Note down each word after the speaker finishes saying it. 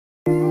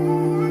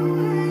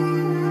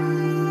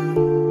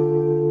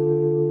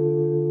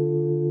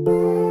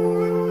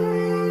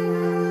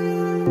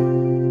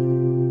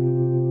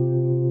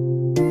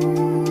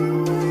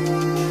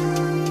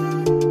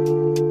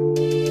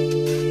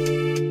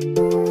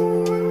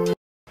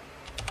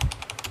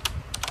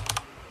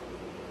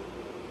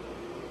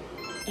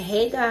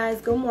Hey guys,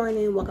 good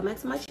morning, welcome back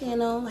to my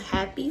channel.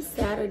 Happy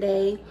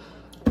Saturday.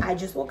 I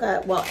just woke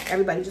up. Well,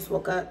 everybody just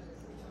woke up.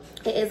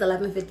 It is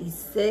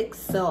 11:56,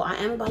 so I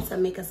am about to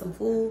make us some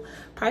food,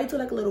 probably do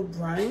like a little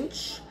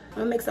brunch. I'm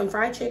gonna make some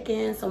fried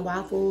chicken, some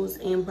waffles,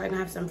 and probably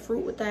gonna have some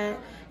fruit with that,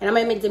 and I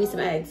might make Demi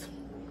some eggs.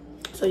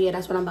 So yeah,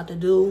 that's what I'm about to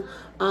do.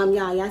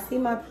 Y'all see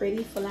my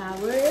pretty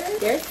flowers?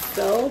 They're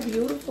so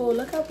beautiful.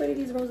 Look how pretty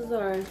these roses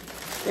are.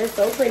 They're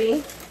so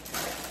pretty,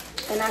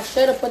 and I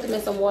should have put them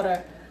in some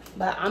water,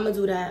 but I'm gonna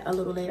do that a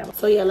little later.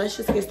 So yeah, let's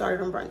just get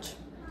started on brunch.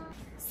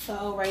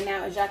 So right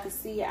now, as y'all can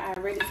see, I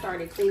already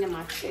started cleaning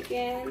my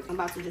chicken. I'm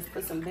about to just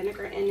put some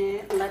vinegar in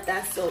it. Let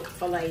that soak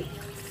for like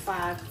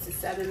 5 to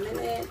 7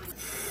 minutes.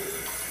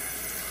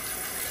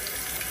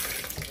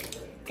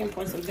 Can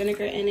pour some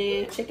vinegar in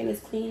it. Chicken is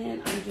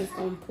clean. I'm just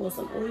gonna pour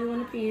some oil in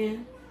the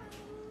pan.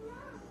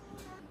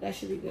 That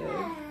should be good.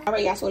 All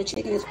right, y'all, so the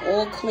chicken is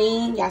all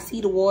clean. Y'all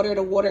see the water?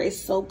 The water is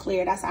so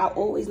clear. That's how I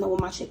always know when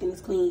my chicken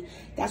is clean.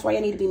 That's why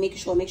y'all need to be making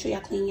sure. Make sure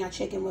y'all clean your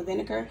chicken with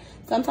vinegar.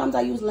 Sometimes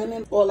I use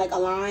lemon or like a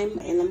lime,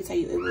 and let me tell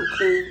you, it will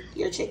clean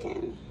your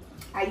chicken.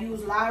 I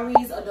use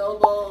Lawry's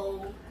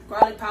adobo,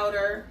 garlic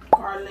powder,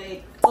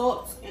 garlic,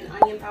 salt, and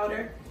onion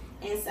powder,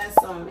 and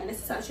sesame. And this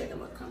is how the chicken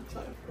look. Come,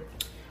 show them.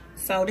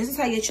 So this is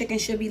how your chicken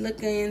should be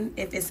looking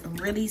if it's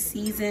really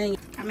seasoned.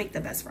 I make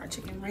the best fried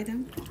chicken, right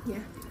then? Yeah.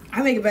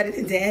 I make it better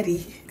than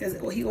Daddy, because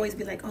he always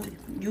be like, oh,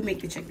 you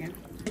make the chicken.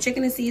 The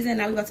chicken is seasoned,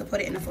 now we're about to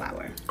put it in the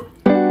flour.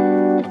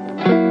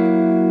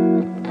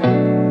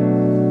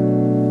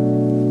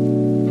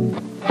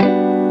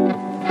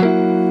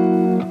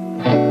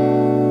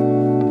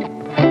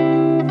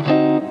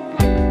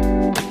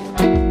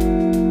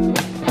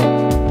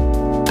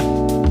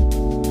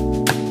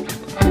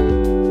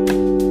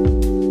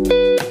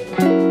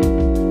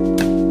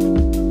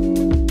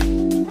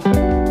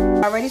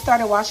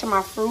 Started washing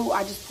my fruit.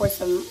 I just poured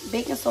some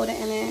baking soda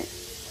in it,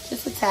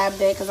 just a tad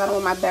bit, because I don't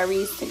want my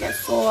berries to get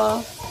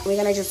sore. We're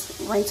gonna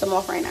just rinse them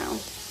off right now.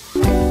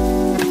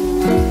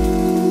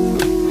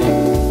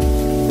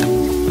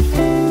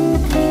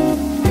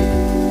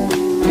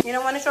 You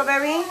don't want a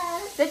strawberry?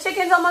 The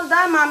chicken's almost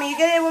done, mommy. You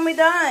get it when we're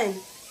done.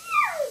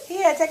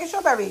 Here, take a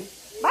strawberry.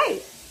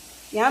 Bite.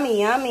 Yummy,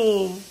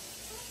 yummy.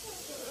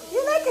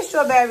 You like a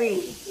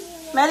strawberry?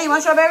 Melly, you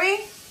want strawberry?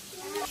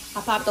 I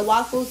popped the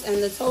waffles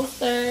in the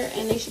toaster,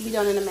 and they should be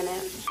done in a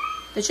minute.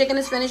 The chicken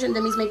is finished, and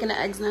Demi's making the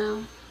eggs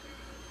now.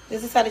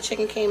 This is how the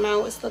chicken came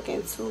out. It's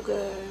looking too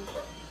good.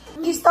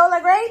 You stole a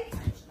grape?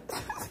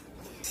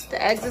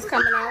 The eggs is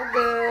coming out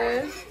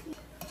good.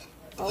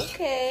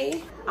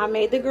 Okay. I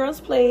made the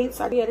girls' plates.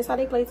 So yeah, this is how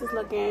their plates is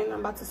looking.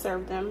 I'm about to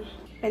serve them.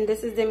 And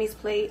this is Demi's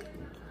plate.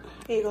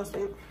 Here you go,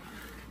 Stan.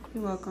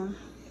 You're welcome.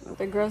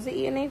 The girls are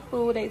eating their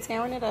food. They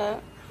tearing it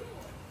up.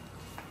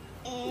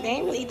 They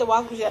ain't really eat the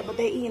waffles yet, but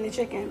they eating the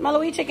chicken.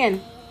 Mella, eat chicken.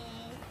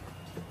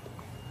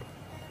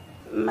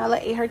 Mella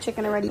ate her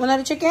chicken already. Want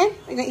another chicken?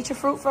 You gonna eat your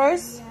fruit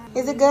first?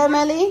 Yeah. Is it good,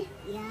 Melly?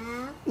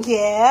 Yeah.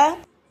 Yeah.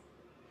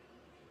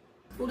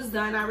 Food is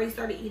done. I already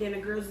started eating. The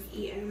girls is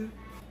eating.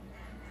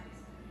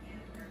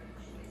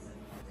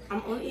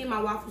 I'm only eating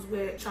my waffles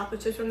with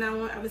chocolate chips from now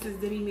on, ever since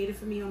Demi made it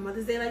for me on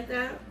Mother's Day like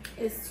that.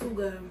 It's too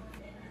good.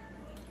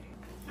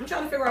 I'm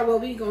trying to figure out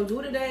what we gonna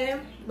do today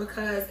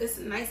because it's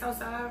nice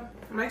outside.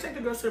 I might take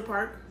the girls to the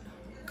park.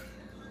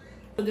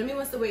 So Demi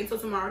wants to wait until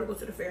tomorrow to go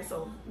to the fair,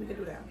 so we can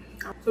do that.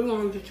 So we're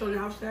gonna just chill in the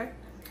house today.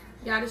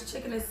 Y'all, this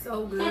chicken is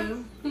so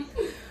good.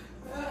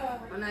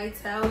 When I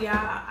tell y'all,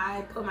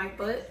 I put my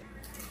foot.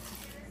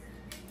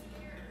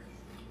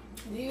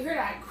 Do you hear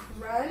that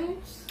crunch?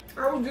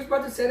 I was just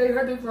about to say that you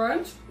heard the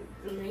crunch.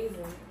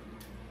 Amazing.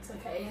 It's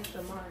okay, it's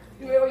the mark.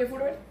 You ate all your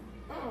food already?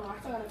 Oh, I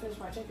thought I finished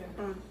my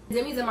chicken.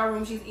 Demi's in my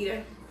room, she's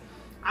eating.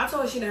 I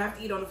told her she didn't have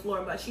to eat on the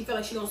floor, but she felt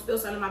like she gonna spill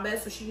something on my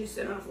bed, so she just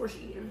sitting on the floor, she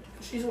eating.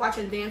 She's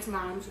watching Dance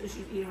Moms, and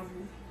she's eating her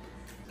food.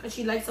 Cause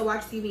she likes to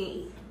watch TV and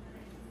eat.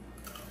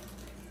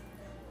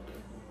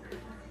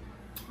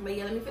 But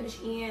yeah, let me finish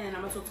eating, and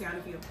I'm gonna talk to y'all in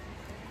a few.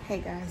 Hey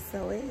guys,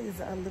 so it is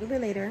a little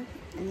bit later,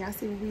 and y'all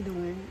see what we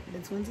doing. The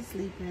twins are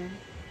sleeping.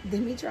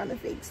 Demi trying to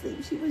fake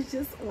sleep. She was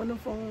just on the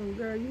phone,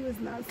 girl. You was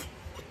not.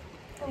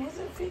 It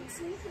wasn't fake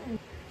sleeping.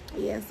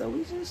 Yeah, so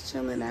we just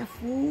chilling. That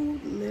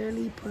food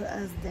literally put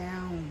us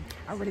down.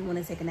 I really want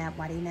to take a nap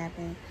while they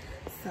napping,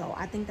 so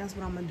I think that's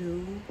what I'm gonna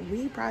do.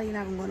 We probably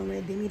not gonna go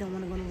nowhere. Demi don't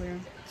want to go nowhere.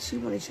 She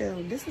want to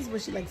chill. This is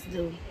what she likes to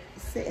do: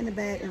 sit in the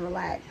bed and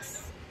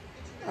relax.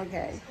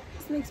 Okay,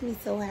 this makes me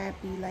so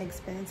happy. Like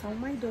spending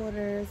time with my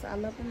daughters. I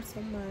love them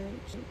so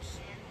much.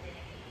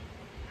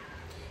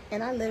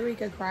 And I literally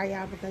could cry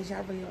out because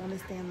y'all really don't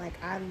understand. Like,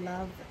 I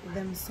love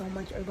them so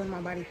much. Everyone in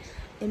my body.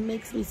 It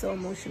makes me so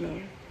emotional.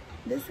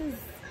 This is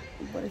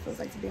what it feels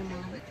like to be a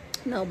mom.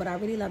 No, but I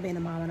really love being a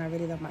mom, and I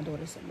really love my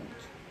daughter so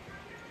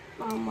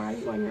much. Why are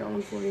you on your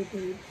own for your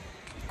page?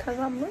 Because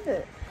I'm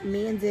lit.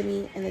 Me and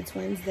Demi and the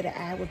twins did an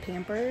ad with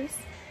Pampers.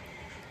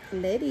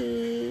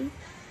 Liddy.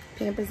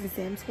 Pampers and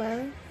Sam's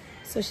Club.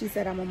 So she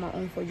said I'm on my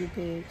own For You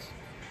page.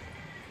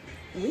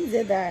 We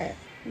did that.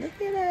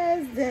 Look at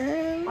us,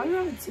 damn. Why do you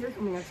have a tear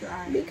coming out your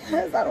eye?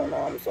 Because I don't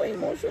know, I'm so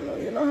emotional.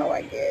 You know how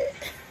I get.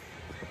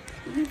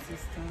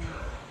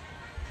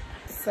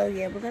 So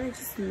yeah, we're gonna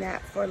just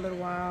nap for a little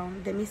while.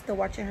 Demi's still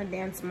watching her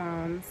dance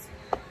moms.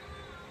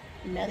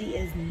 Nelly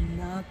is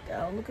knocked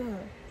out. Look at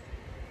her.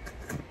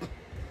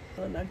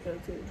 Oh, knocked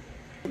out too.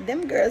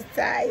 Them girls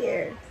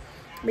tired.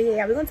 But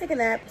yeah, we're gonna take a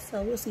nap.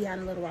 So we'll see y'all in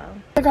a little while.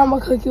 I got my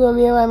cookie with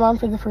me and my mom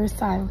for the first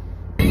time.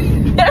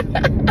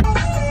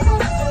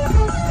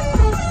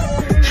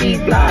 Cheese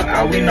block,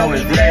 all we know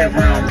is red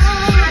round.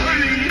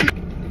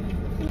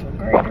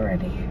 Great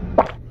already.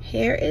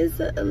 Hair is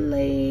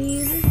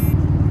laid.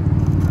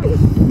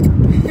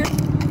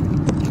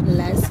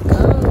 Let's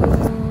go.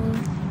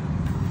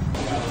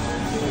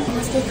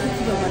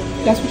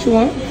 That's what you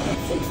want?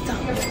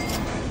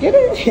 Get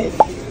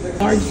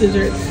it. Large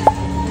desserts.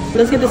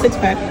 Let's get the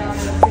 6-pack.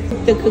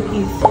 The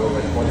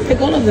cookies.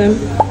 Pick all of them.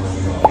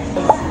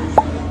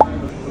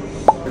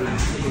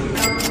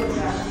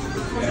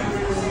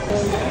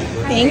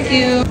 Thank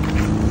you.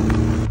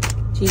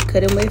 She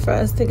couldn't wait for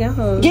us to get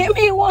home. Give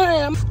me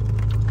one.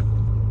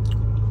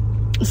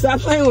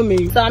 Stop playing with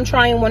me. So I'm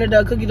trying one of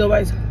the cookie dough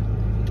bites.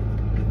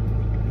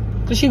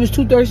 Cause she was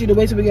too thirsty to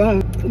wait till we get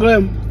home. Go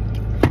ahead.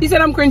 He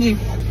said I'm cringy.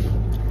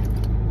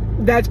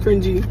 That's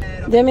cringy.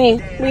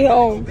 Demi, we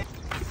home.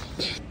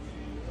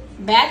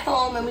 Back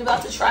home, and we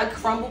about to try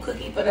Crumbl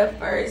cookie for the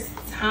first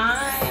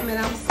time, and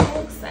I'm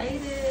so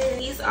excited.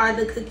 These are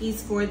the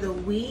cookies for the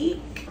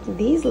week.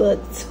 These look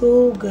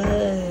too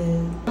good.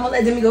 I'm gonna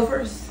let Demi go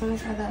first. I'm gonna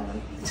try that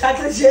one.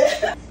 Chocolate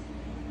chip.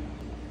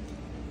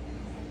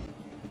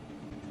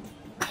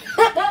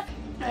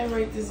 I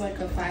rate this like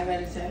a 5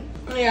 out of 10.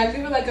 Yeah, I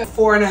give it like a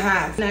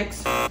 4.5.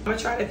 Next, I'm gonna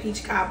try the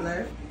peach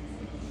cobbler.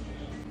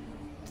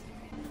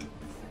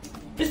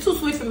 It's too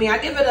sweet for me. I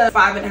give it a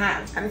 5.5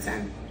 out of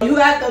 10. You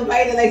have to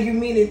bite it like you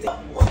mean it.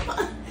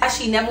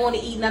 She never want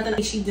to eat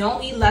nothing. She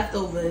don't eat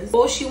leftovers.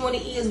 All she want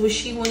to eat is what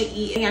she want to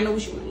eat. And I know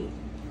what she want to eat.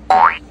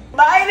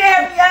 Bite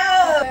it,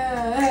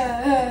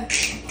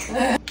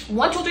 yo!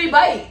 1, 2, 3,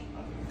 bite.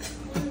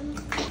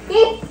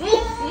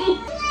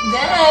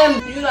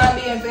 Damn, you're not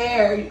being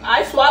fair.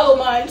 I swallow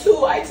mine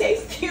too. I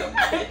taste you.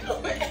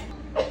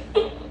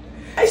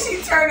 And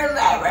she turned a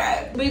lab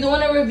rat. We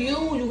doing a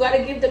review. You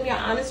gotta give them your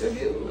honest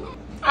review.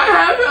 I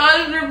have an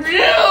honest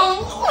review.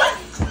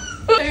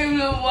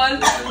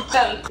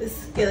 The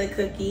skillet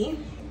cookie.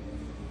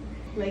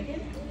 Like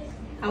it?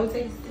 How it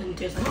taste? It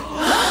tastes like.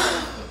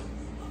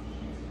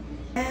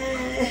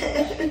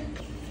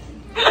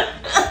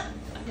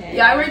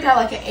 Yeah, I rate that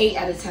like an 8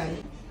 out of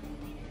 10.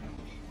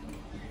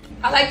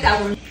 I like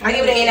that one. I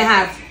give it an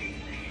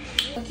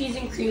 8.5. Cookies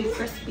and cream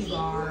crispy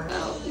bar.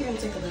 Oh, you're gonna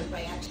take a big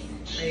bite actually.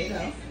 There you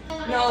go.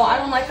 No, I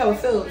don't like how it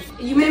feels.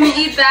 You made me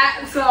eat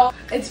that, so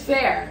it's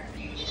fair.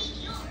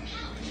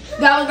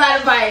 That was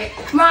not a bite.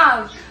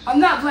 Mom, I'm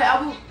not playing.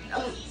 I'm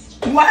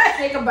What?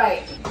 take a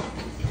bite.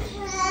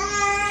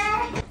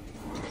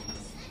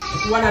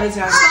 1 out of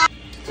 10.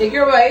 Take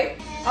your bite.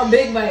 A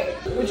big bite.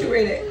 What you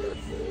rate it?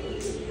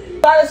 You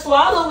gotta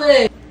swallow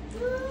it.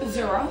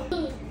 0.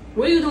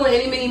 What are you doing?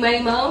 Any, mini,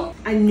 many, mo?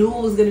 I knew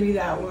it was gonna be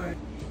that one.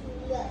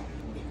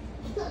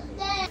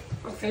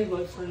 Okay,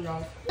 boy, turn it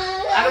off.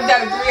 I give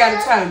that a 3 out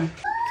of 10.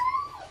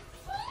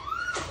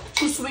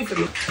 Too sweet for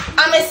me.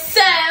 I'm a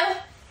 7.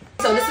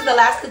 So this is the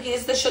last cookie.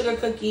 It's the sugar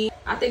cookie.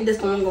 I think this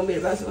one's gonna be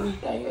the best one.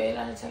 Yeah, you 8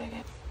 out of 10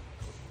 again.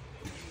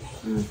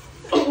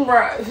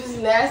 Bruh, if it's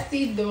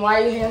nasty, then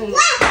why are you handling it?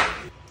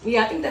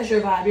 Yeah, I think that's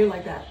your vibe. You're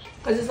like that.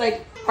 Cause it's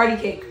like party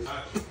cake.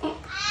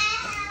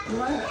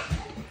 What?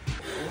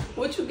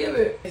 What you give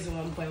it? It's a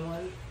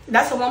 1.1.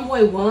 That's a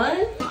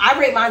 1.1? I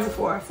rate mine a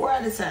 4. 4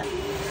 out of 10.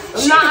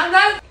 I'm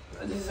not.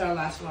 This is our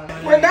last one.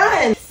 We're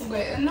done.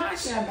 Wait, no,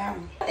 actually not bad.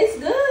 It's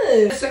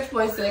good.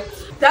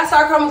 6.6. That's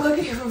our Crumbl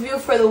cookie review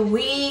for the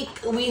week.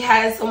 We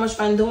had so much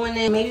fun doing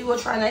it. Maybe we'll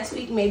try next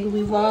week. Maybe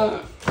we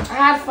won't. I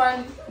had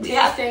fun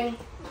tasting.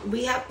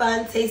 We have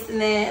fun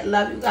tasting it.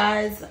 Love you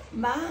guys.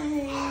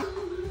 Bye.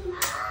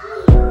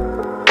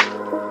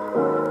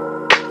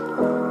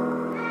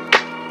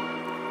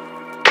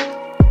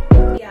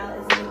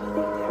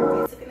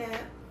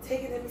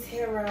 Taking Demi's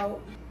hair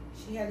out.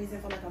 She had these in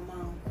for like a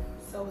month.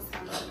 So it's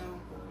time to know.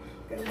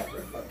 Gonna have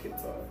her fucking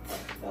talk.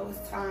 So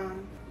it's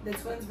time. The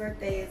twins'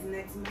 birthday is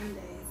next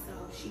Monday, so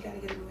she gotta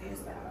get a new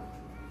hairstyle.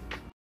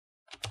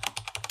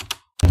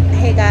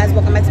 Hey guys,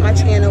 welcome back to my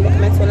channel.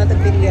 Welcome back to another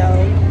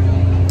video.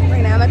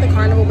 Right now I'm at the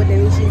carnival with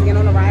Demi. She's getting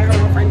on a ride. Her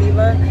and my friend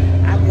Diva.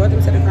 I brought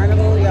them to the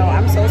carnival. Yo,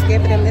 I'm so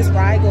scared for them. This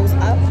ride goes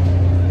up,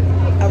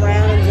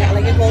 around, yeah,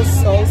 like it goes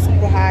so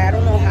super high. I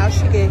don't know how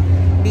she could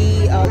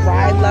be a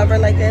ride lover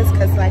like this,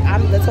 because like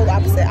I'm the total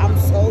opposite. I'm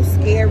so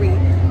scary,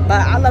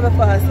 but I love it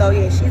for her. So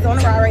yeah, she's on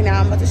the ride right now.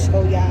 I'm about to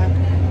show y'all.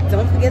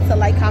 Don't forget to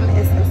like, comment,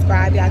 and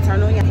subscribe. Y'all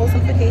turn on your post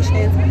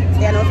notifications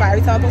so y'all know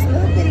every time I post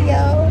another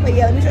video. But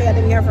yeah, let me show y'all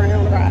Demi, her friend,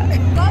 on the ride.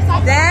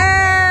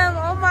 Damn,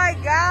 oh my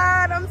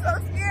god, I'm so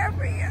scared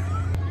for you.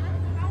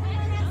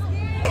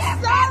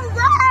 It's so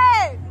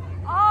good.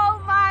 Oh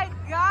my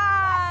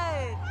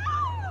god.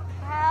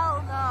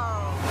 Hell no.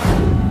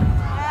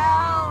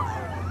 Hell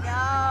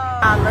no.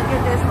 Look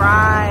at this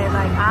ride.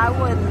 Like I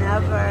would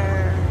never.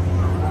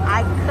 I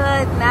I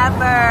could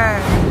never.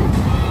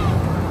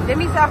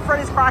 Demi said for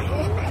this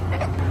crying.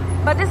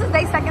 But this is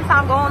their second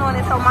time going on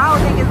it, so my whole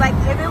thing is like,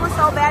 if it was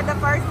so bad the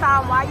first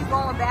time, why you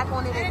going back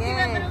on it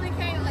again? literally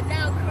came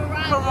down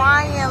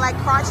Crying, like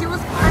crying. She was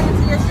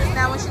crying tears just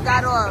now when she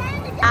got off.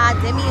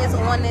 Demi is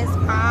on this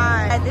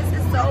pod. This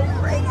is so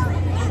crazy.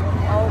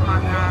 Oh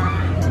my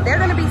God. They're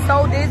gonna be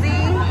so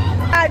dizzy.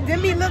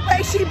 Demi look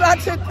like she about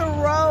to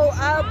throw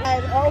up.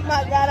 And oh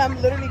my God,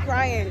 I'm literally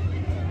crying.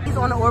 He's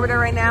on the orbiter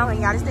right now,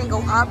 and y'all, this thing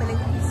go up and it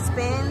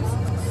spins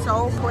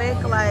so quick,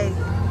 like.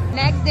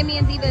 Next, Demi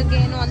and Diva is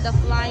getting on the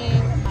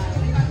flying.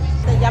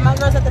 Yeah, my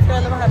girl's at the fair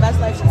living her best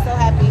life. She's so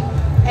happy.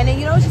 And then,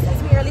 you know what she said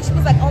to me earlier? She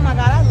was like, oh my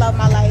God, I love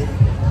my life.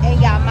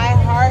 And yeah, my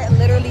heart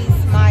literally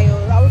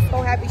smiled. I was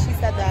so happy she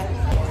said that.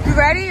 You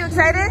ready? You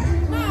excited?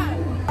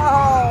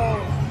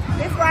 Oh,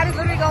 this ride is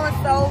literally going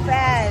so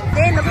fast.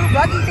 Then the little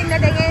buggy thing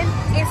that they in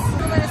is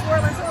swirling and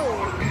swirling too.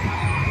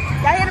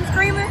 Y'all hear them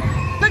screaming?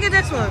 Look at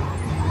this one.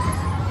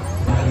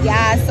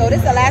 Yeah, so this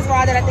is the last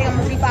ride that I think I'm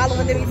going to be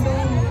following Demi too.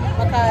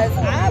 Because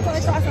I want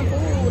to try some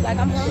food. Like,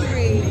 I'm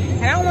hungry.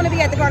 And I don't want to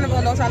be at the carnival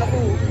and don't try the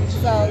food.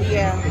 So,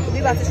 yeah. We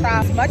about to try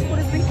as much food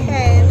as we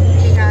can.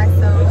 Hey, guys.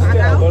 So, I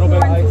got corn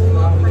food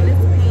from this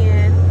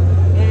pan.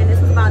 And this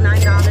was about $9.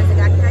 It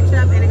got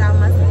ketchup and it got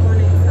mustard on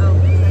it. So,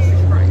 let's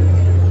just try it.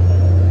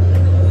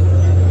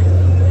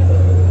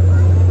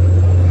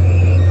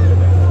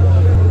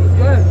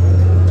 Good.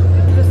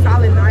 It's a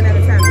solid 9 out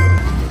of 10.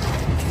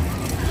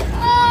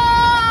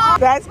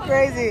 That's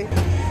crazy.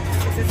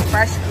 This is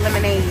fresh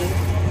lemonade.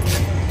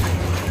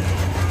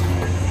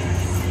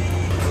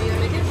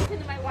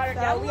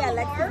 So we had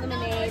Lexi's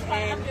lemonade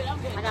and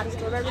I got a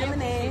strawberry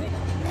lemonade.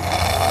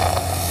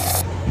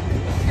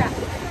 Yeah.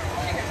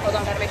 Hold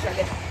on, gotta make sure I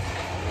get it.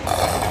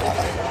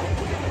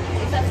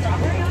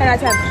 10 out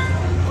of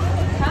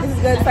 10. This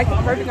is good. It's like the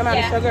perfect amount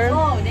of sugar.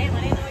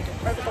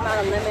 Perfect amount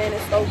of lemon.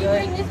 It's so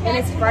good. And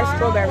it's fresh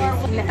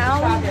strawberries.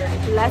 Now,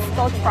 let's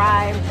go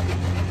try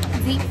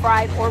deep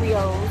fried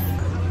Oreos.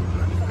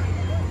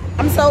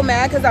 I'm so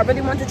mad because I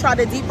really want to try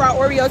the deep fried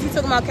Oreos. He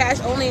took them out cash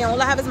only and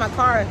all I have is my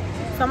card.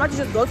 So I'm about to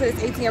just go to this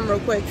ATM real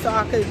quick so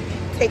I could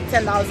take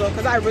 $10 off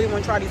because I really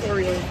want to try these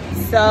Oreos.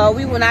 So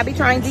we will not be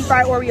trying deep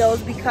fried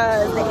Oreos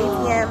because the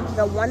ATM,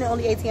 the one and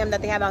only ATM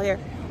that they have out here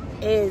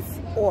is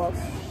off.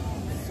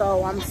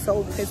 So I'm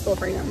so pissed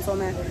off right now. I'm so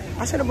mad.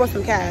 I should have brought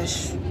some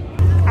cash.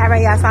 All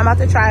right, y'all. So I'm about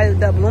to try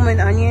the blooming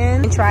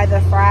onion and try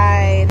the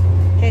fried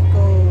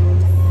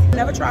pickles. I've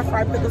never tried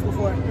fried pickles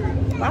before.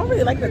 I don't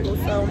really like pickles,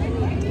 so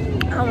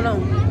I don't know.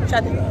 Try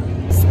it.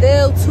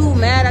 Still too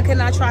mad I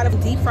cannot try the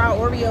deep fried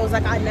Oreos.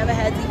 Like I never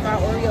had deep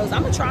fried Oreos.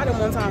 I'm gonna try them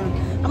one time.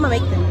 I'm gonna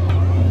make them.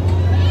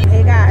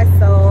 Hey guys,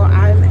 so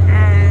I'm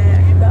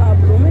at the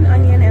blooming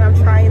onion and I'm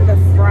trying the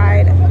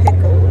fried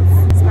pickles.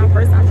 It's my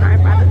first time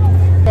trying fried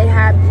pickles. They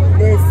have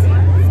this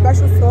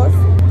special sauce,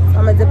 so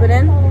I'm gonna dip it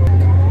in.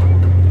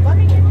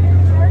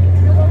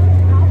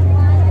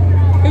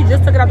 He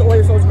just took it out the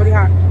oil, so it's really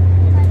hot.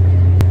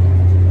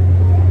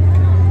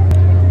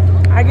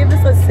 I give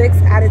this a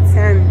 6 out of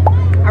 10.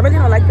 I really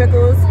don't like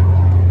pickles.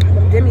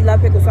 Demi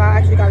love pickles, so I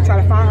actually gotta try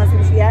to find her, see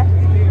where she at.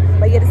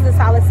 But yeah, this is a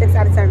solid 6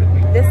 out of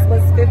 10. This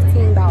was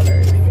 $15.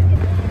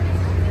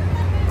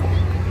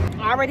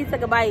 I already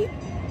took a bite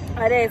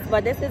of this,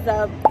 but this is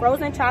a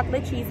frozen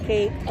chocolate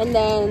cheesecake. And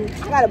then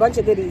I got a bunch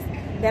of goodies.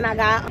 Then I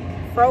got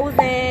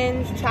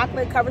frozen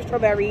chocolate covered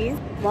strawberries.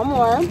 One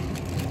more.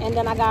 And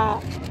then I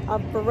got a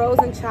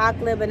frozen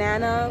chocolate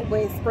banana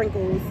with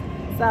sprinkles.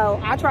 So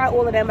I'll try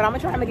all of them, but I'm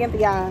gonna try them again for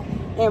y'all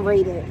and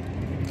rate it.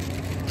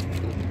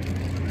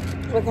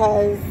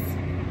 Because,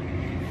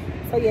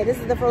 so yeah, this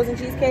is the frozen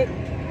cheesecake.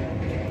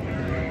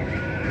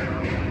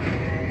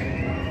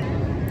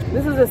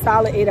 This is a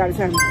solid 8 out of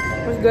 10.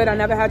 It's good. I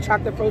never had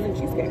chocolate frozen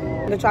cheesecake.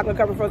 The chocolate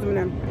covered frozen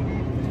banana.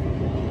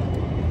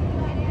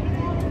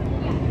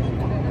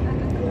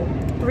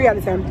 3 out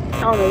of 10.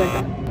 I don't really like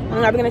that.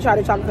 I'm never gonna try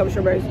the chocolate covered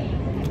strawberries.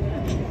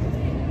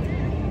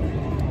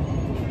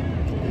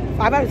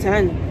 5 out of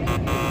 10.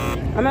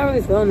 I'm not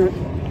really feeling it.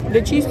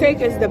 The cheesecake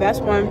is the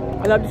best one.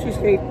 I love the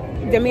cheesecake.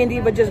 Demi and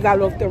Diva just got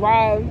off the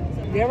ride.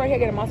 They're right here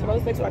getting mozzarella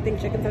sticks, so I think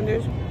chicken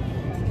tenders.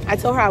 I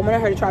told her I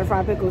wanted her to try the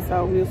fried pickles,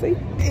 so we'll see.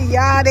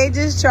 Yeah, they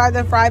just tried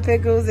the fried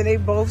pickles and they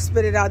both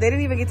spit it out. They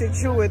didn't even get to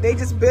chew it. They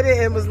just bit it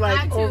and was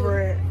like over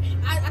it.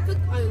 I took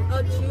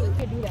a chew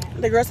to do that.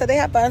 The girl said they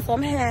had fun, so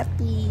I'm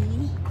happy.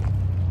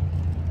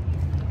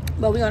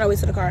 But we on our way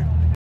to the car.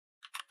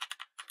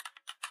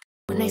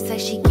 When they say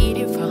she get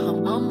it from her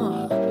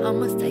mama,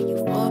 I'ma say you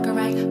fuck her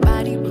right.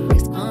 Body but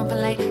it's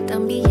unpolite.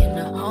 Don't be in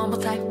a humble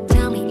type.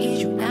 Tell me,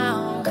 is you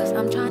down? Cause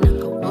I'm trying to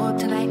go up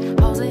tonight.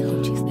 Posing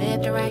hoochies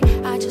left and right.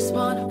 I just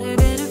wanna live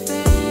in a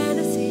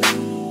fantasy.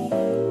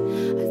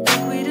 I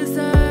think we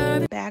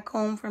deserve it. Back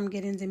home from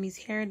getting Demi's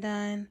hair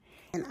done.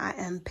 And I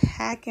am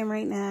packing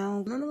right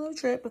now. I'm on a little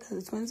trip because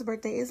the twins'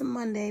 birthday is a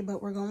Monday,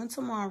 but we're going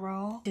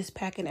tomorrow. Just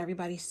packing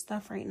everybody's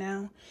stuff right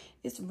now.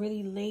 It's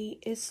really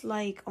late. It's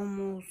like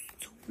almost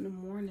 2 in the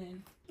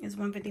morning. It's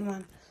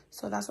 1:51.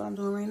 So that's what I'm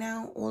doing right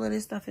now. All of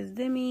this stuff is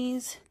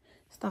Demi's.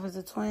 Stuff is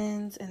the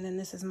twins. And then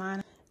this is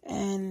mine.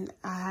 And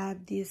I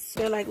have these,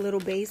 they're like little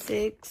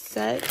basic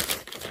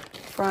sets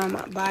from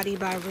Body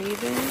by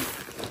Raven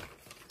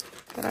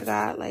that I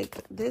got. Like,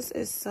 this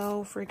is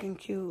so freaking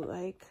cute.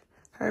 Like,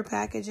 her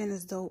packaging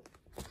is dope.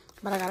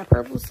 But I got a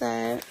purple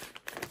set,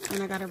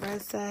 and I got a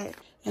red set,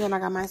 and then I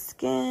got my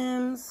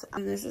Skims.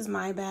 And this is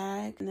my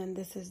bag, and then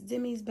this is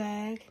Demi's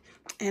bag.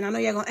 And I know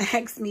y'all gonna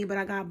ask me, but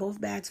I got both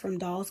bags from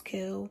Dolls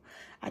Kill.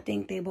 I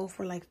think they both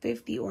were like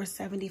 $50 or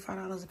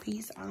 $75 a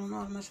piece. I don't know,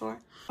 I'm not sure.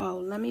 Oh,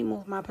 let me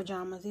move my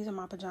pajamas. These are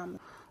my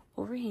pajamas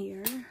over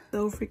here.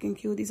 So freaking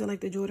cute. These are like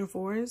the Jordan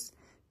 4s.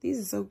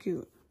 These are so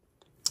cute.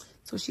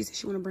 So she said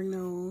she wanna bring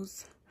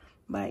those.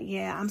 But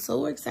yeah, I'm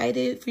so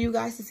excited for you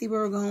guys to see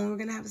where we're going. We're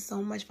gonna have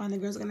so much fun. The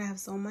girls are gonna have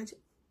so much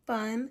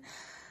fun.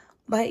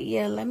 But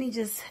yeah, let me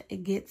just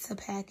get to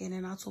packing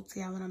and I'll talk to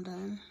y'all when I'm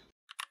done.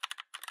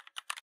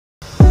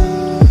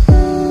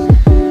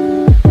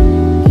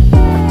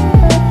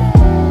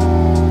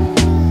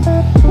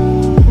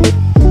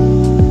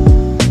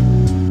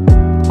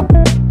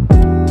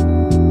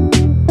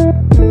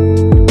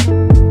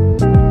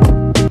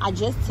 I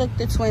just took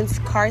the twins'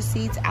 car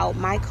seats out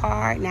my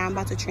car. Now I'm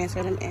about to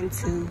transfer them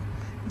into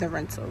the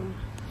rental.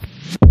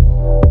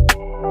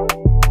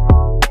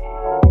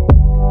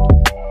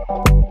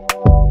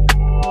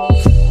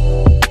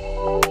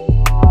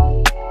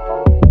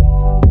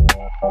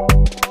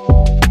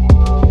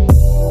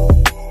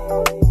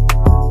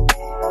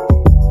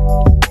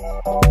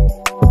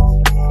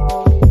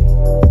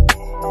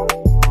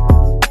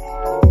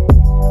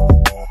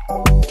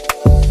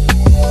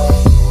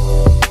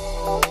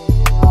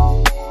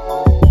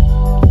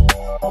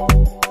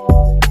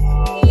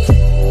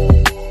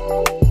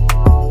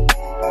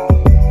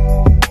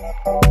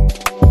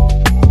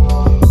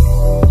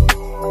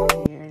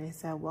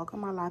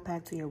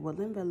 To your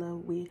Woodland Villa.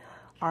 We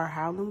are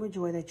howling with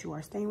joy that you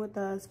are staying with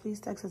us. Please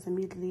text us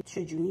immediately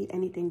should you need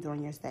anything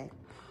during your stay.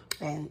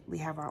 And we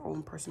have our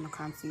own personal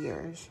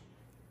concierge.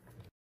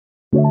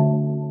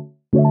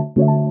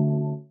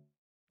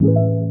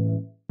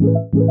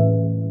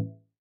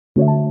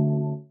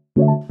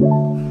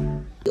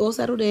 We all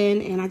settled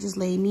in and I just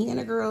laid me and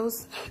the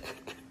girls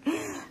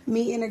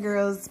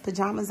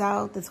pajamas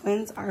out. The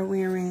twins are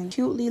wearing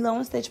cute Lilo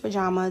and Stitch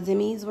pajamas.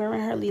 Demi's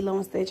wearing her Lilo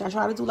and Stitch. I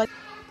try to do like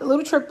the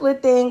little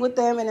triplet thing with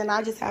them, and then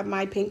I just have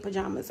my pink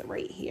pajamas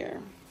right here.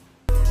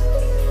 But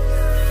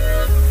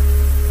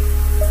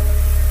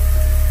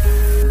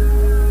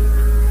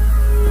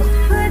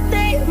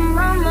they in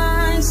my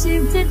mind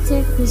seem to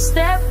take a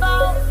step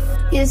out.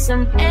 Get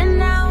some air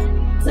now,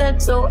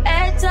 let your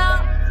edge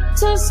out.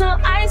 To some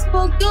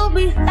iceberg, you'll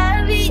be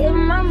heavy in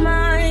my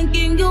mind.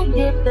 Can you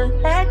get the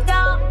heck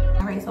out?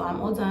 Alright, so I'm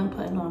all done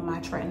putting on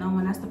my tretinoin,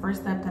 and that's the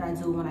first step that I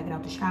do when I get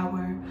out the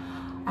shower.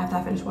 After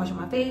I finish washing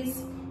my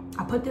face,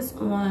 I put this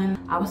on.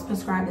 I was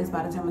prescribed this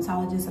by the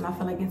dermatologist and I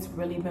feel like it's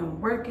really been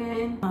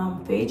working.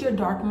 Fade your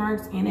dark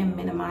marks and it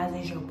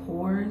minimizes your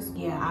pores.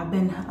 Yeah, I've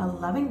been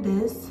loving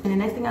this. And the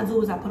next thing I do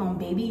is I put on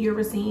baby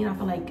uracil. I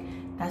feel like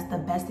that's the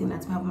best thing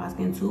that's helping my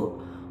skin too,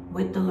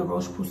 with the La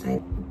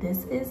Roche-Posay.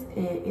 This is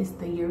it. It's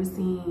the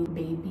Uracil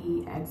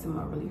Baby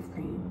Eczema Relief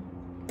Cream.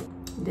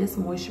 This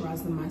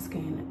moisturizes my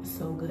skin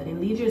so good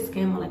and leaves your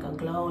skin with like a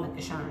glow, like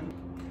a shine.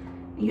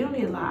 You don't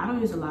need a lot. I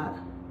don't use a lot.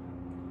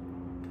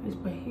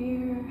 Just put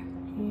here,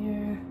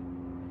 here,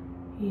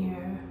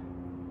 here,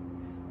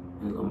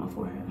 and go on my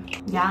forehead.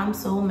 Yeah, I'm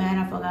so mad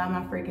I forgot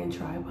my freaking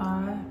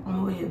tripod.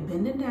 I'm over here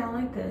bending down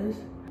like this.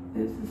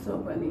 This is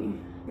so funny.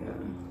 Yeah.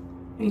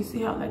 And you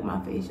see how like my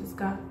face just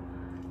got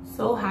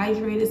so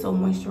hydrated, so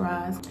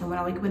moisturized. And when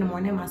I wake up in the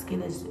morning, my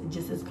skin is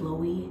just as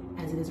glowy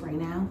as it is right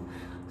now.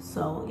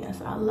 So yes,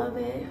 I love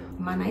it.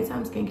 My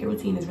nighttime skincare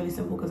routine is really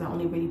simple because I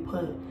only really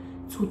put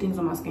 2 things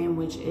on my skin,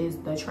 which is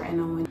the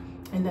tretinoin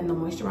and then the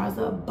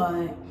moisturizer.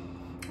 But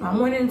my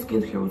morning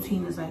skincare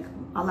routine is like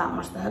a lot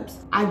more steps.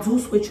 I do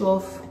switch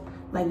off.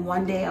 Like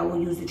one day I will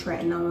use the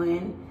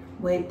tretinoin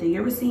with the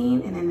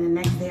Uracil, and then the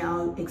next day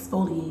I'll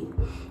exfoliate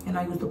and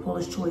I use the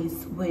Paula's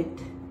Choice with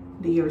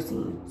the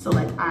Uracil. So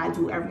like I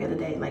do every other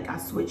day, like I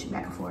switch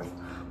back and forth.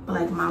 But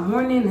like my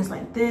morning is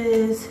like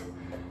this.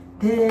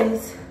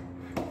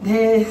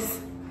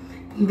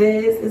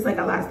 It's like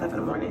a lot of stuff in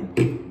the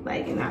morning.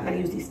 Like, and I gotta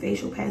use these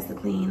facial pads to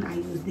clean. I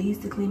use these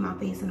to clean my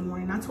face in the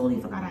morning. I totally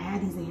forgot I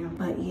had these in here.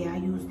 But yeah, I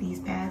use these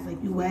pads.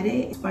 Like you wet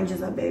it,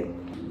 sponges up big.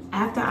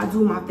 After I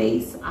do my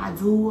face, I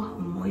do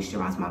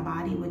moisturize my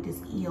body with this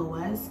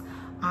EOS.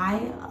 I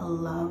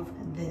love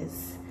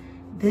this.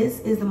 This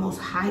is the most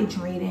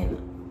hydrating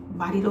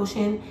body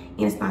lotion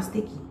and it's not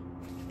sticky.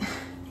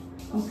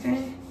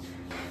 Okay.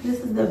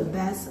 This is the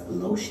best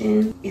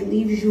lotion. It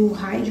leaves you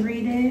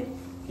hydrated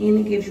and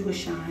it gives you a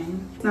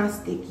shine. It's not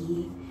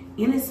sticky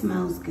and it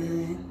smells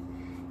good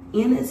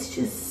and it's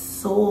just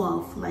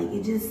soft. Like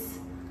it just,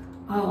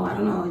 oh, I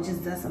don't know, it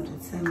just does something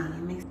to me. It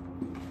makes,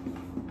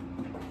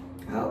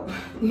 oh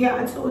yeah,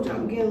 I told you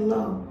I'm getting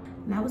low.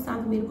 Now it's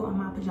time for me to put on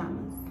my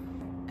pajamas.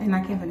 And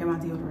I can't forget my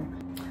deodorant.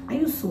 I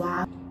use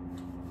Suave.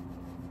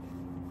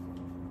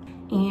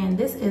 And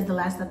this is the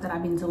last step that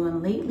I've been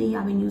doing lately.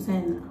 I've been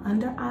using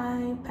under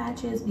eye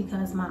patches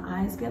because my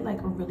eyes get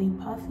like really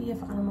puffy. I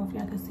don't know if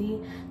y'all can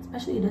see,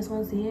 especially this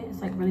one, see it?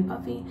 It's like really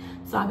puffy.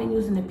 So I've been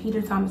using the Peter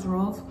Thomas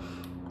Roth.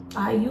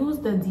 I use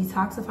the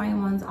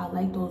detoxifying ones. I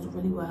like those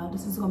really well.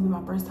 This is gonna be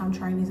my first time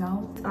trying these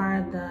out. These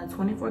are the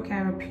 24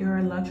 karat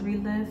pure luxury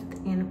lift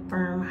and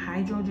firm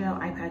hydrogel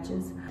eye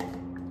patches.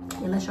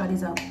 And let's try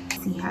these out.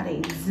 See how they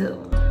do.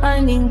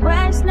 Finding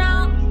rest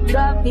now,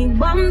 got me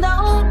bummed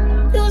out.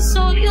 You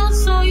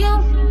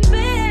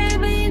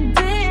baby,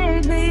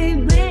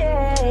 baby,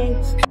 baby.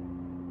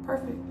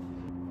 Perfect.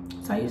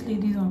 So I usually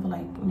leave these on for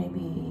like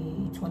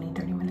maybe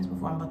 20-30 minutes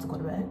before I'm about to go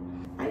to bed.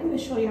 I didn't even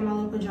show you my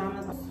little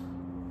pajamas.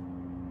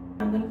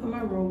 I'm gonna put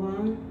my robe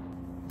on.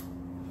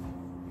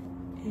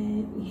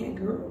 And yeah,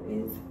 girl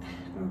is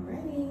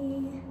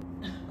ready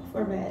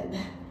for bed.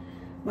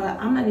 But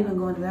I'm not even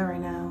going to bed right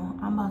now.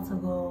 I'm about to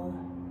go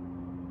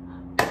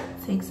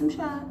take some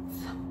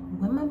shots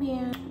with my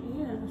man.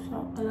 Yeah,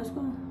 so let's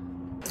go.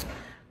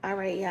 All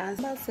right, y'all. I'm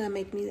about to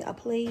make me a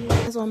plate.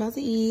 That's what I'm about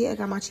to eat. I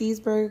got my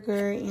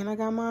cheeseburger and I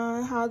got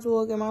my hot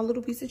dog and my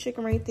little piece of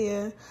chicken right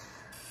there.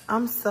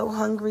 I'm so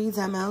hungry.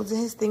 Zamel's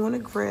doing his thing on the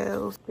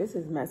grill. This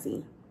is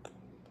messy.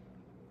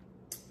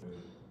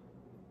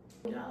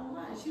 Y'all,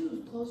 why? She was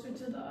closer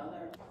to the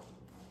other.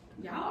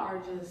 Y'all are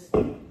just...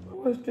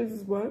 What's this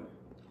is what?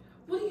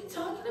 What are you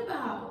talking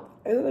about?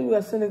 I don't think you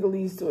got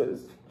Senegalese to us.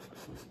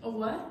 A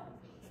what?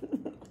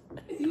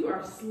 You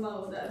are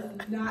slow. That is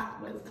not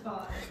what it's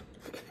called.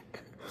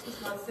 It's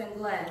called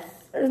Sengles.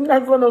 It's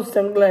not for no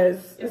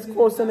Sengles. It's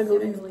called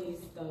Senegalese.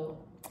 Senegalese, though.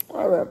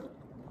 All right.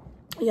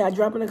 Yeah,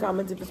 drop in the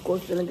comments if it's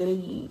called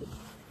Senegalese.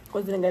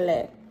 Or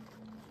Senegalese.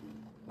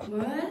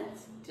 What?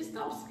 Just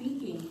stop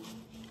speaking.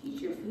 Eat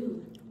your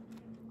food.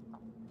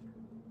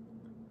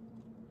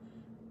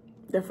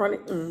 The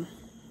front,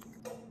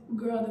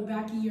 Girl, the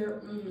back of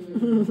your,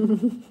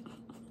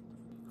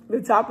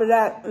 The top of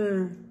that,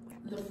 The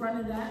front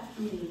of that,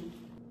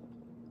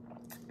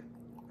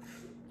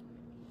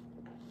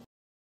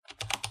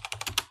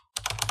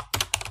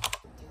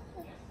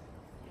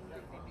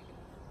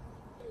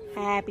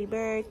 Happy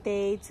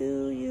birthday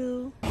to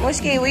you.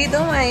 Mushki, what you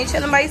doing? You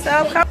chilling by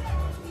yourself? Come.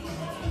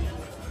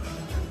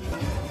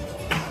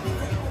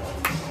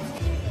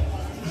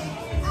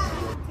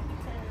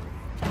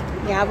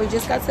 Yeah, we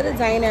just got to the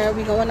diner.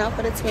 We going out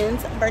for the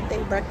twins'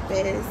 birthday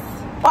breakfast.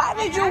 Why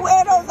did you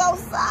wear those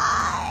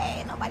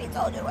outside? Nobody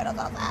told you to wear those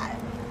outside.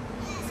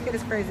 This kid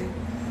is crazy.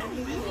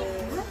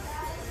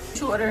 What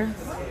you order?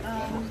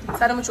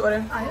 Tell them what you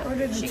order. I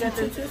ordered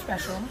the two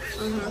special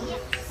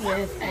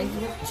with eggs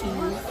with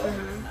cheese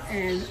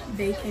and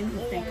bacon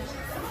with bacon.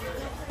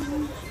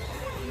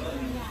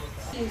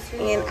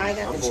 And I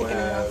got the chicken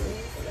and waffles.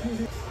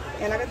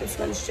 And I got the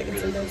Spanish chicken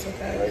tenders with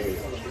that.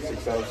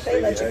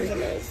 They love chicken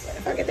tenders.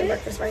 If I get the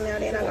breakfast right now,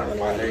 then I don't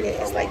really want to eat it.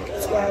 It's like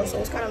 12, so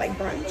it's kind of like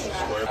brunch.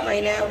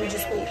 Right now, we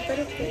just wait for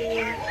the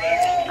food.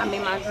 I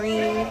made my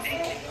greens.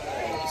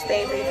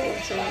 Stay very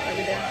full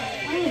every day.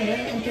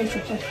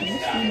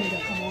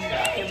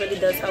 It really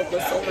does help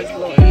with so much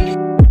blood.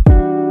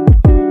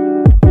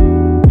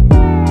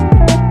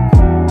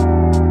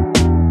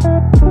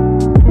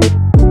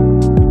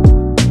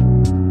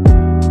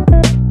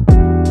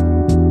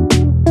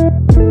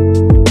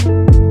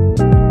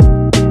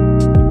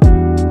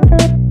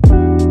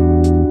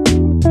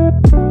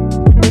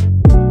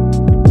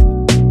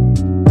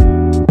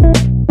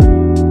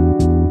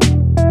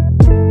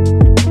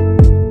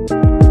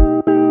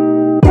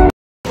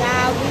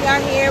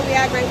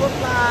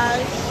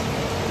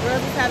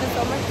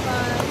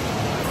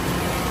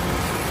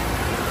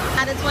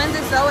 The twins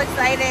are so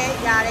excited.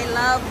 Yeah, they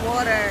love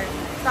water.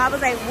 So I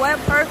was like, what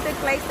perfect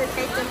place to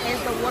take them is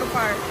the water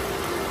park.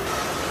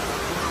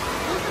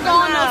 Go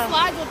on those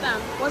slides with them.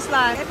 What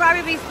slide? They'd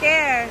probably be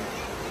scared.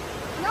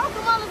 No,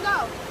 come on, let's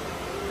go.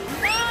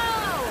 No.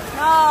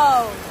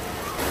 No.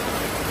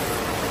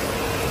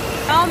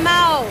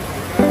 No.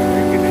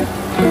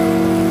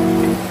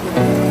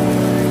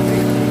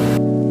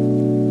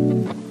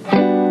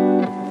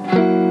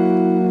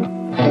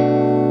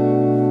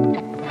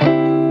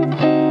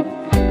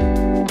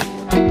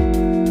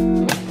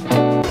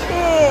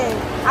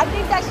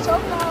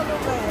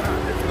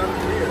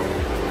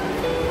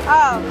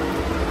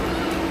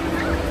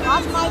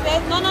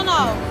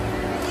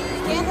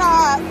 Can't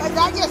talk, because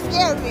that just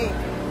scared me.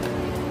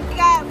 We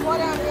got more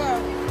down here.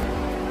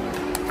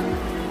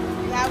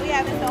 Yeah, we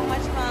having so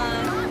much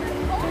fun.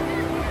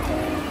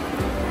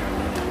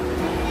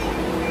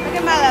 Look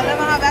at Mella,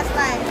 living her best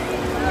life.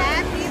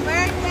 Happy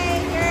birthday,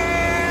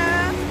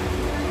 girl.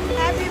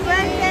 Happy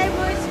birthday,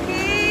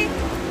 Mushki.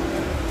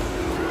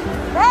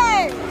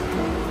 Hey!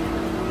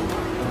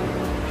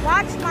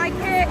 Watch my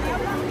kid.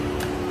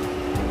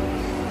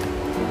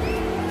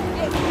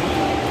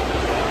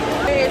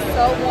 It is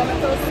so warm, it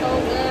feels so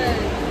good.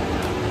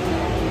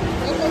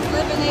 They're just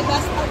living their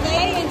best life.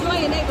 They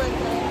enjoying their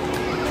birthday.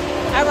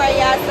 Alright,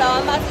 y'all, so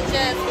I'm about to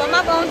just put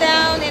my phone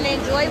down and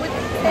enjoy with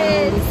the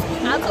kids.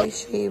 I'll go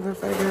shaver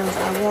for the girls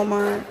at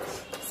Walmart.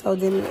 So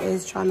Demi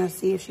is trying to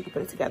see if she can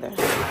put it together.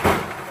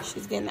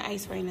 She's getting the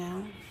ice right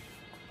now.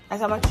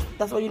 That's how much?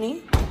 That's all you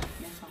need?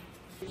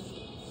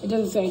 It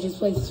doesn't say, it just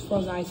places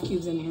frozen ice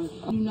cubes in here.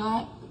 Do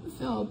not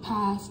fill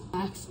past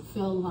max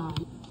fill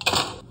line.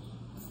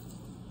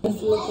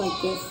 Let's look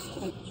like this.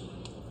 Like,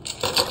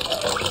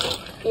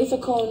 place a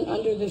cone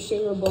under the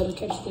shaver bowl to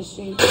catch the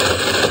shape.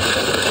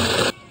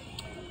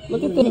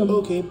 Look at them.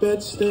 Okay,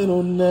 bet stand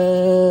on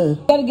that.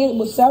 Gotta get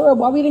with Sarah.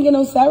 Why we didn't get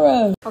no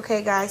Sarah?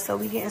 Okay, guys, so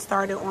we getting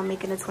started on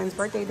making the twins'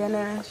 birthday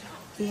dinner.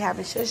 We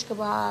having shish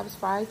kebabs,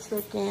 fried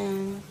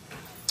chicken,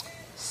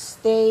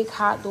 steak,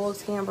 hot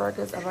dogs,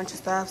 hamburgers, a bunch of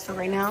stuff. So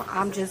right now,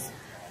 I'm just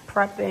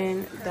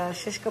prepping the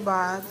shish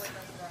kebabs.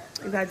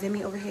 We got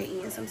Demi over here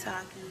eating some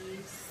Takis.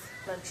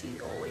 Look, she's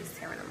always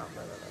tearing them up.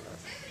 Look, look, look.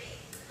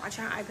 Watch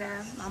her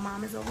iPad. My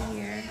mom is over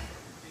here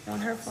on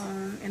her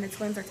phone, and the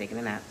twins are taking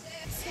a nap.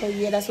 So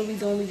yeah, that's what we're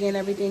doing. We're getting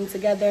everything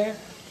together.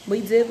 We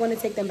did want to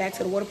take them back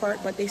to the water park,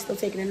 but they still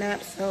taking a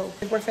nap. So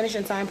if we're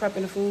finishing time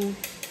prepping the food,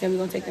 then we're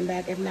going to take them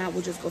back. If not,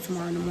 we'll just go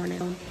tomorrow in the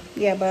morning.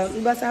 Yeah, but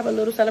we're about to have a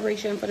little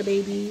celebration for the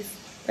babies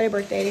for their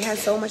birthday. They had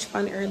so much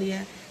fun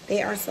earlier.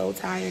 They are so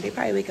tired. They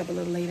probably wake up a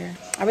little later.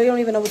 I really don't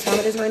even know what time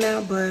it is right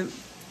now, but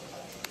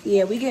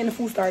yeah, we getting the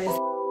food started.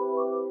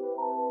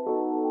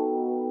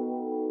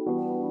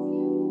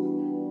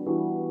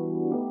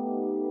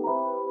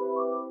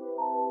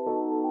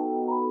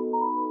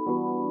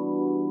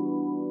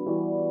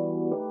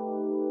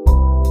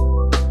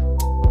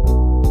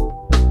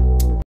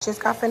 Just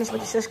got finished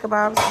with the shish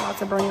kebabs. I'm about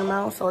to bring them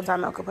out so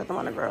Donnell can put them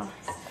on the grill.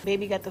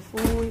 Baby got the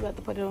food. We about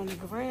to put it on the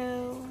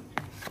grill.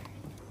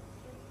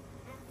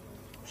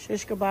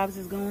 Shish kebabs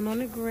is going on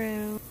the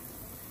grill.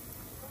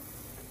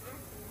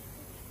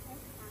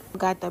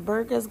 Got the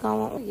burgers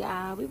going.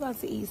 Yeah, we about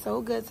to eat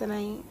so good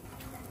tonight.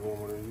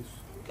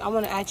 I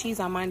want to add cheese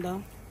on mine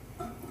though.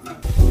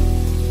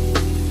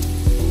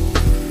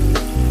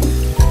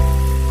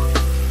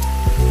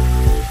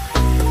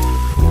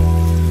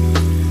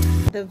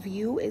 The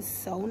view is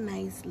so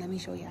nice. Let me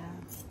show y'all.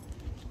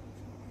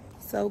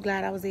 So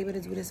glad I was able to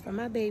do this for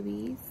my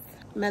babies.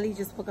 Melly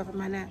just woke up from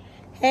my nap.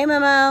 Hey,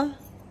 Mama.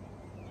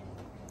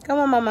 Come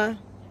on, Mama.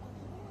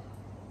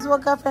 Just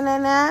woke up from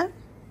that nap.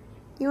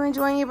 You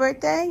enjoying your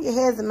birthday? Your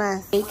hair's a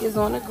mess. Steak is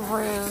on the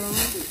grill.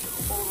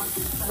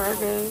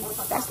 Burgers.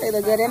 That they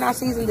look good. And our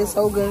season is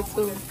so good,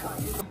 too.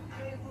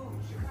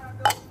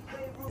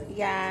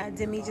 Yeah,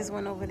 Demi just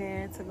went over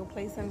there to go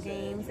play some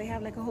games. They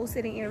have like a whole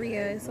sitting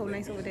area. It's so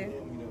nice over there.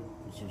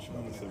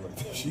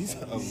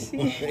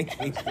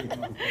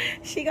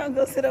 She gonna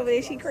go sit over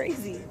there. She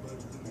crazy.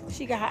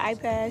 She got her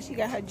iPad. She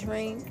got her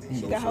drink.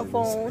 She got her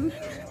phone.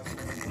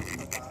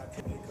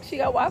 She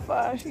got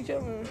Wi-Fi. She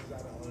chilling.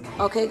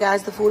 Okay,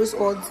 guys, the food is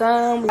all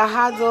done. We got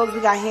hot dogs. We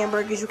got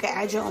hamburgers. You can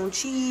add your own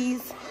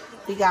cheese.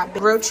 We got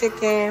grilled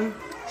chicken,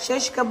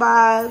 shish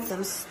kebabs,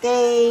 some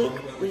steak.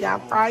 We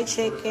got fried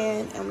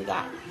chicken, and we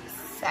got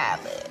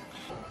salad,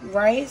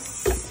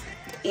 rice,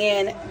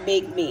 and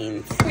baked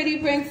beans. Pretty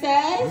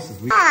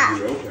princess.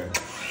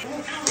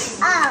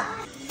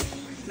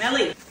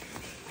 Melly.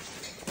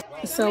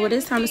 So it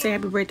is time to say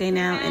happy birthday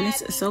now, and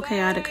it's so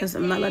chaotic because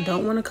Mella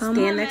don't want to come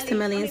stand next to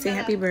Melly and say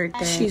happy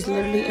birthday. She's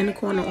literally in the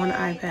corner on the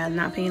iPad,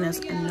 not paying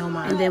us no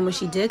mind. And then when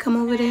she did come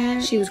over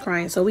there, she was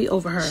crying, so we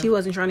over her. She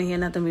wasn't trying to hear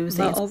nothing we were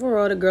saying. But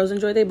overall, the girls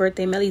enjoyed their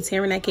birthday. Melly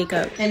tearing that cake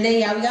up. And then,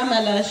 yeah, we got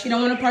Mella. She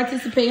don't want to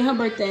participate in her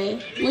birthday.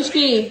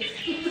 Mushki.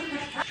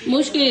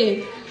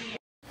 Mushki.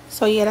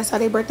 So yeah, that's how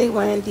their birthday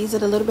went. These are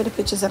the little bit of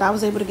pictures that I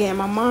was able to get of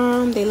my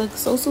mom. They look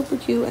so super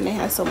cute and they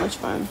had so much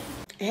fun.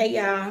 Hey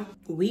y'all,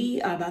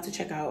 we are about to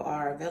check out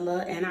our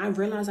villa, and I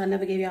realized I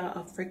never gave y'all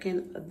a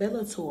freaking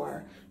villa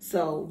tour.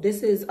 So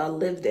this is a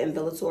lived-in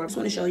villa tour. I just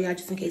want to show y'all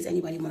just in case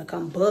anybody want to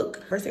come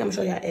book. First thing I'm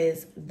gonna show y'all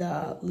is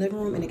the living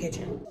room and the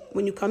kitchen.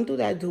 When you come through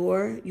that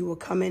door, you will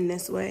come in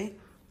this way.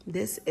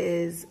 This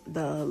is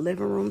the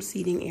living room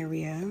seating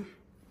area.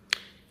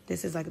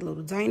 This is like a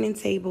little dining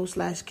table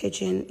 /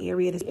 kitchen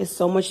area. It's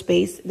so much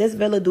space. This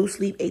villa do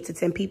sleep 8 to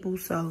 10 people,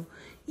 so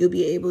you'll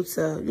be able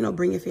to, you know,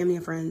 bring your family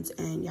and friends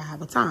and y'all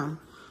have a time.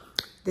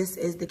 This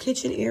is the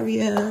kitchen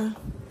area.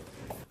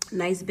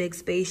 Nice, big,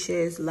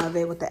 spacious. Love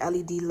it with the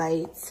LED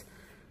lights.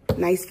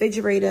 Nice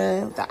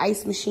refrigerator. The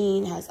ice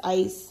machine has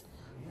ice.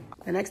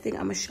 The next thing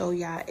I'm going to show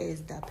y'all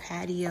is the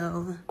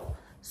patio.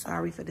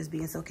 Sorry for this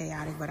being so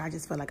chaotic, but I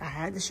just felt like I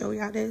had to show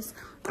y'all this.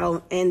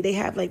 Oh, and they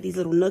have like these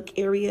little nook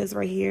areas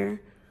right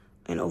here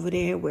and over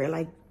there where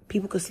like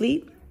people could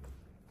sleep.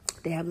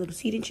 They have little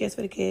seating chairs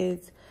for the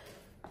kids.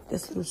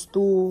 This little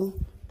stool.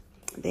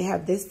 They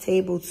have this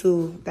table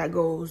too that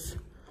goes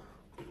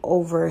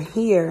over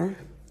here,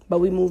 but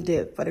we moved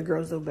it for the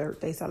girls'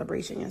 birthday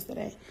celebration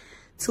yesterday.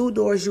 2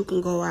 doors you can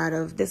go out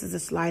of. This is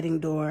a sliding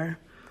door.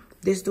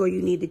 This door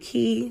you need the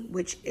key,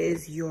 which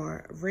is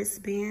your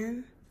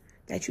wristband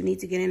that you need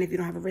to get in. If you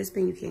don't have a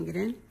wristband, you can't get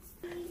in.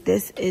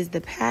 This is the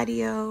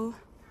patio.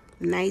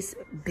 Nice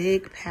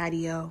big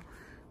patio.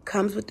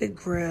 Comes with the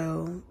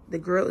grill. The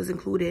grill is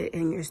included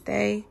in your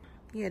stay.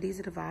 Yeah, these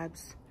are the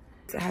vibes.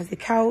 It has the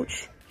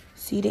couch,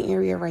 seating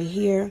area right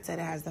here. So it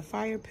has the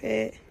fire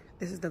pit.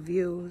 This is the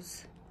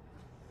views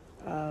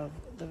of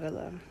the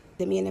villa.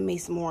 Demi and them made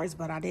s'mores,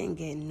 but I didn't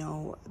get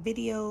no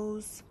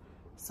videos.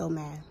 So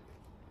mad.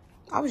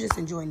 I was just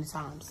enjoying the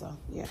time, so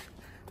yeah.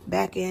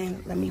 Back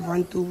in, let me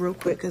run through real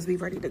quick because we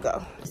ready to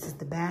go. This is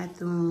the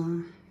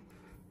bathroom.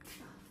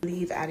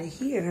 Leave out of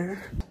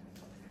here.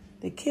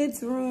 The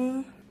kids'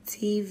 room.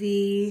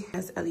 TV.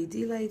 Has LED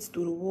lights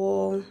through the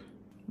wall.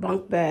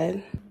 Bunk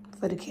bed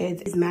for the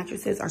kids. His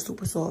mattresses are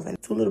super soft.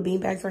 And 2 little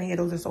bean bags right here.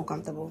 Those are so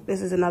comfortable.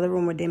 This is another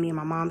room where Demi and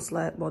my mom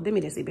slept. Well, Demi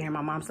didn't sleep in here.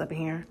 My mom slept in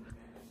here.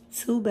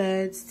 2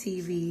 beds,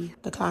 TV.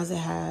 The closet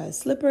has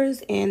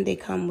slippers and they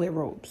come with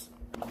robes.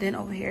 Then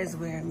over here is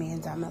where me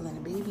and Damel and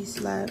the baby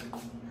slept.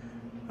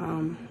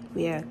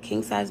 We have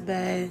king size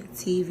bed,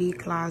 TV,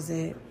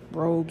 closet,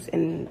 robes,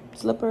 and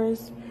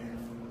slippers.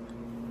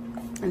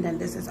 And then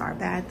this is our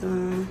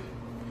bathroom.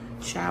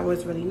 Shower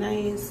is really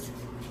nice.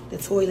 The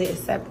toilet is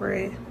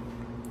separate.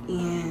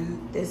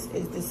 And this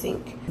is the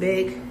sink.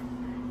 Big,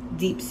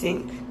 deep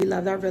sink. We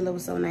loved our villa. It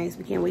was so nice.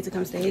 We can't wait to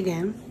come stay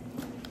again.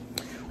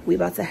 We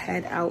about to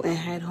head out and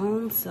head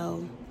home.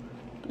 So,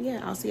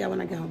 yeah, I'll see y'all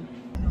when I get home.